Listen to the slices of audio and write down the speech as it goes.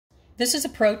This is a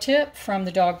pro tip from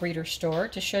the Dog Breeder Store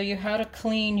to show you how to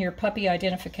clean your puppy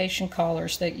identification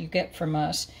collars that you get from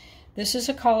us. This is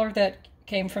a collar that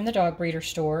came from the Dog Breeder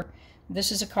Store.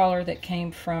 This is a collar that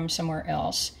came from somewhere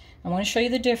else. I want to show you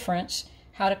the difference,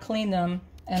 how to clean them,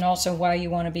 and also why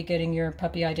you want to be getting your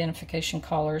puppy identification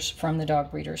collars from the Dog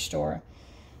Breeder Store.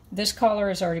 This collar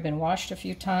has already been washed a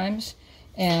few times,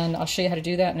 and I'll show you how to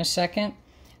do that in a second.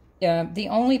 The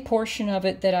only portion of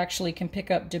it that actually can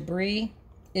pick up debris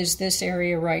is this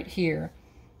area right here.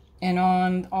 And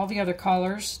on all the other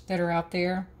collars that are out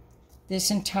there, this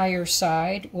entire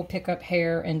side will pick up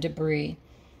hair and debris.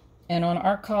 And on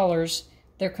our collars,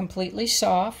 they're completely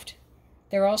soft.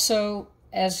 They're also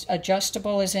as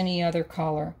adjustable as any other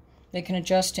collar. They can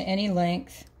adjust to any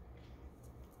length.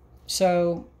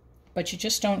 But you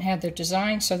just don't have their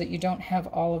design so that you don't have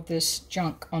all of this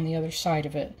junk on the other side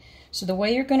of it. So the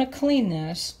way you're going to clean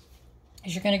this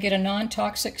is you're going to get a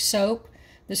non-toxic soap.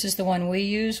 This is the one we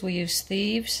use. We use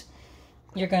Thieves.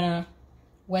 You're going to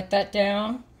wet that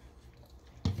down.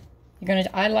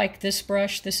 I like this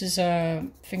brush. This is a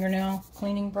fingernail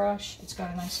cleaning brush. It's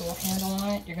got a nice little handle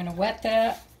on it. You're going to wet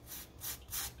that.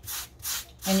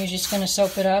 And you're just going to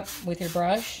soap it up with your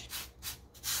brush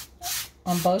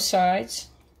on both sides.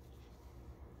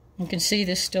 You can see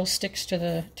this still sticks to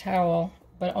the towel,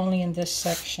 but only in this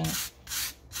section.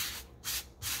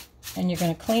 And you're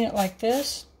going to clean it like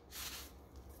this.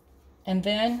 And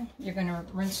then you're going to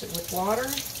rinse it with water.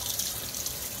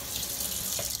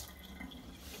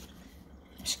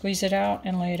 Squeeze it out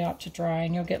and lay it out to dry.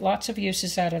 And you'll get lots of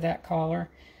uses out of that collar.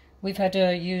 We've had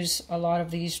to use a lot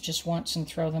of these just once and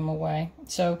throw them away.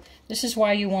 So this is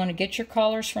why you want to get your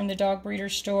collars from the Dog Breeder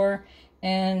Store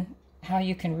and how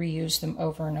you can reuse them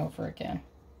over and over again.